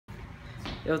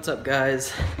Yo, what's up,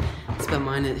 guys? It's been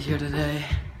Minute here today.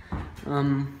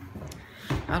 I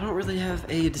don't really have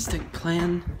a distinct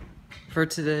plan for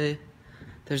today.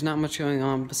 There's not much going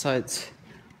on besides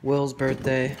Will's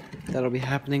birthday that'll be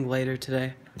happening later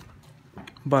today.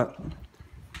 But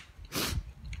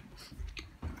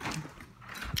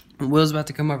Will's about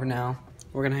to come over now.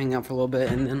 We're gonna hang out for a little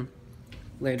bit, and then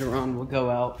later on we'll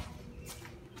go out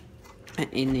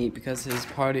and eat because his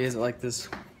party is at like this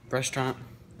restaurant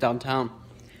downtown.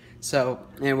 So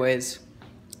anyways,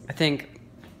 I think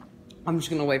I'm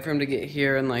just gonna wait for him to get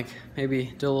here and like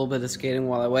maybe do a little bit of skating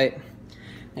while I wait,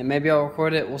 and maybe I'll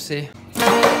record it. We'll see.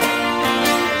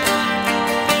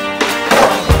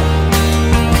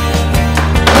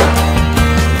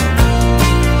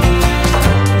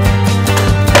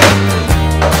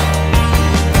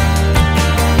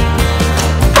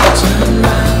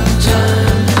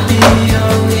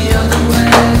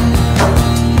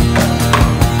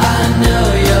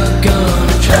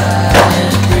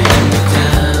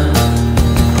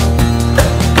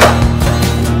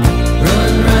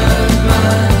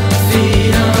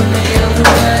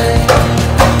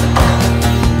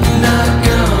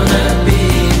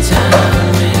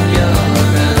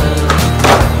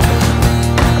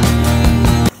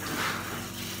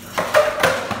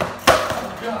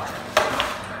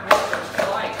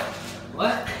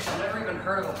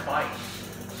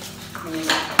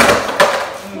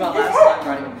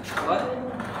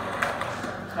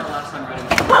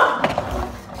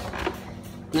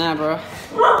 Nah, bro.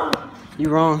 You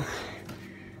wrong.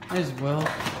 There's Will.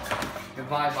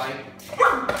 Goodbye, bike.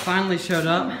 Finally showed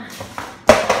up.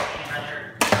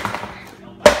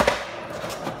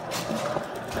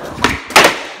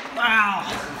 Wow.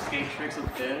 Some skate tricks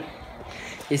with Ben.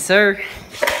 Yes, sir.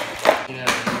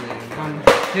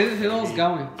 Who else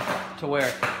going? To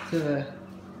where? To the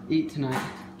eat tonight.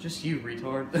 Just you,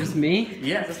 retard. Just me?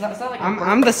 Yes, it's not like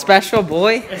I'm the special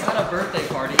boy. It's not a birthday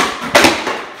party.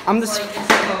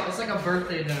 It's like a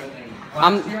birthday dinner thing.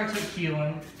 Last year I took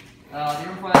Keelan. The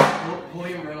year before that,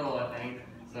 William Riddle, I think.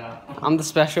 So. I'm the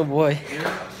special boy.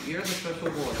 You're the special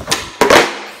boy.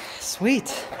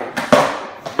 Sweet.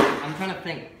 I'm trying to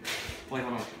think. Wait,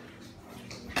 hold on.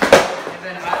 And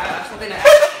then I have something to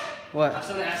ask. What? I have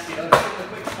something to ask you. Just a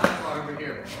quick sidebar over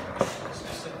here.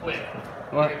 Just a quick.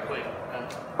 What? Very quick.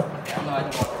 Yeah, no, I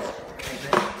don't want this.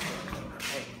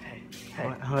 Hey.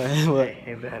 What?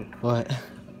 Hey, Ben. What?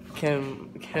 Can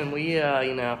we, you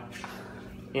know.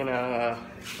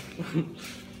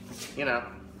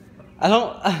 I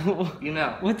don't, you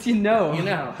know. What's you know? You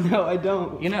know. No, I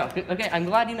don't. You know. Okay, I'm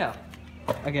glad you know.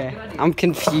 Okay, I'm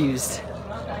confused.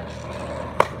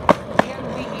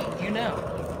 Can we, you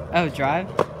know. Oh, drive?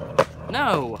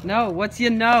 No. No, what's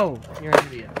you know? You're an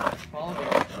idiot.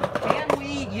 Can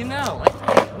we, you know? Like,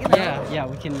 you know. Yeah,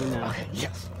 we can, you know. Okay,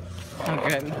 yes. Oh,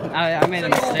 good. I made a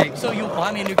mistake. So you'll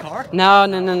buy me a new car? No.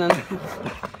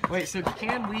 Wait, so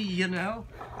can we, you know?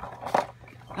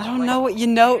 I don't know what you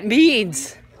know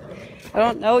means. I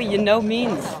don't know what you know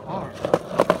means.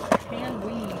 Can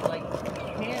we, like,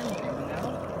 can you know?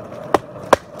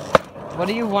 What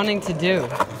are you wanting to do?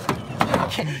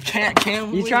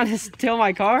 Can we? You trying to steal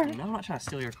my car? No, I'm not trying to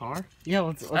steal your car. Yeah,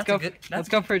 let's go. Let's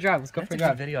go for a drive. Let's go for a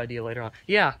drive. That's a video idea later on.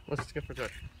 Yeah, let's go for a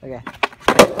drive. Okay.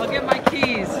 I'll get my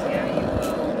keys.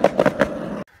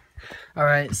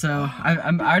 Alright, so I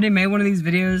already made one of these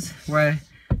videos where I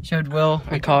showed Will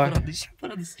my car.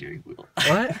 Put on the steering wheel.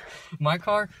 What? My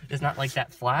car is not like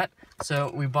that flat,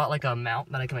 so we bought like a mount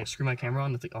that I can like screw my camera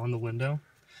on that's like on the window.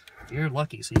 You're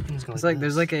lucky, so you can just go. It's like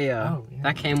there's like a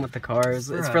that came with the car. It's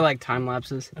for like time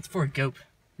lapses. That's for a GoPro.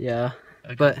 Yeah,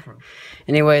 but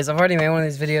anyways, I've already made one of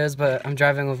these videos, but I'm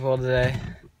driving with Will today.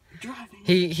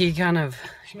 He kind of.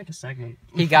 Should make a segment.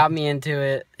 He got me into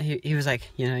it. He was like,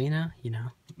 you know.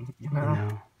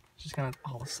 Just kind of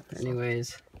all of a sudden.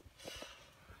 Anyways,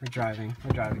 we're driving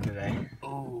today.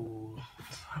 Oh,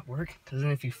 does that work? Because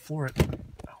then if you floor it.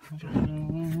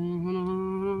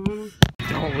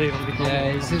 Don't leave him.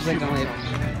 Yeah, he seems like don't leave.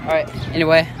 Alright,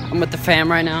 anyway, I'm with the fam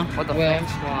right now. What the fam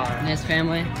squad? And his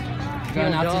family.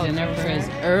 Going out to dinner for his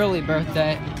early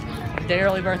birthday.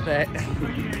 Early birthday.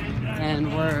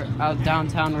 And we're out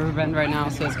downtown Riverbend right now,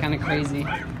 so it's kind of crazy.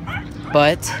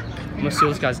 But I'm gonna steal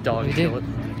this guy's dog and kill it.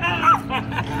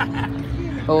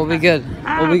 But we'll be good.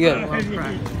 We'll be good. I love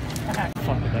crack.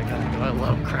 Fuck with that guy. I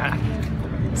love crack.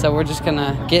 So we're just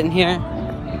gonna get in here,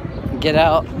 get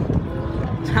out,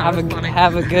 have a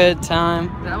good time.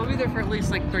 I will be there for at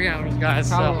least like 3 hours, guys.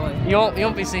 Probably. So you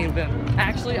won't be seeing Ben.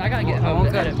 Actually, I gotta get home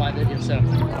to edit my video. So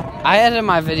I edit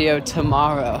my video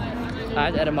tomorrow. I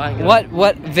edit mine.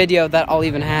 What video that I'll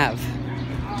even have?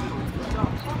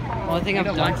 only thing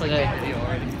I've done today. Video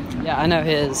already. Yeah, I know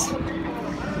his.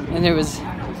 And it was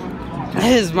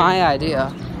my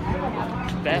idea.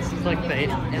 Best clickbait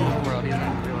in the world. He's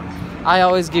not real. I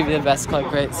always give you the best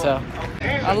clickbait, so.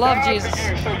 I love Jesus.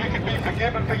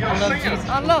 I love Jesus.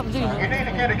 I love Jesus. You need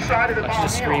to get excited I should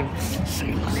just scream.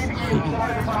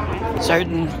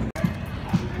 Certain.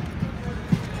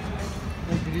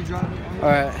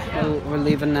 Alright, we're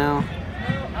leaving now.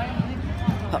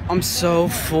 I'm so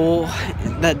full.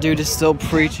 That dude is still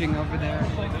preaching over there.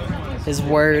 His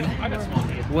word.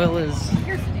 Will is.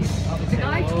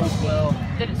 Well,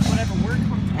 that it's whatever word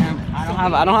comes.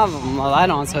 I don't have my light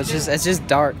on, so it's just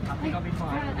dark.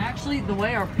 Actually, the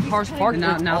way our car's parked,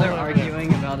 Now they're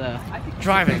arguing about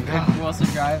driving. Who wants to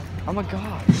drive? Oh my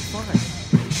God, it's fine.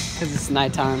 Because it's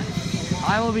nighttime.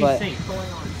 I will be But- safe.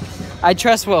 I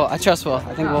trust Will. I think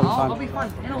we'll be I'll be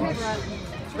fine. fine.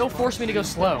 It'll force me to go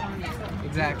slow.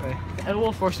 Exactly. It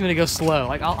will force me to go slow.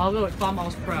 Like I'll go at 5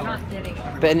 miles per hour.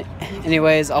 But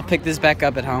anyways, I'll pick this back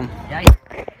up at home. Yeah.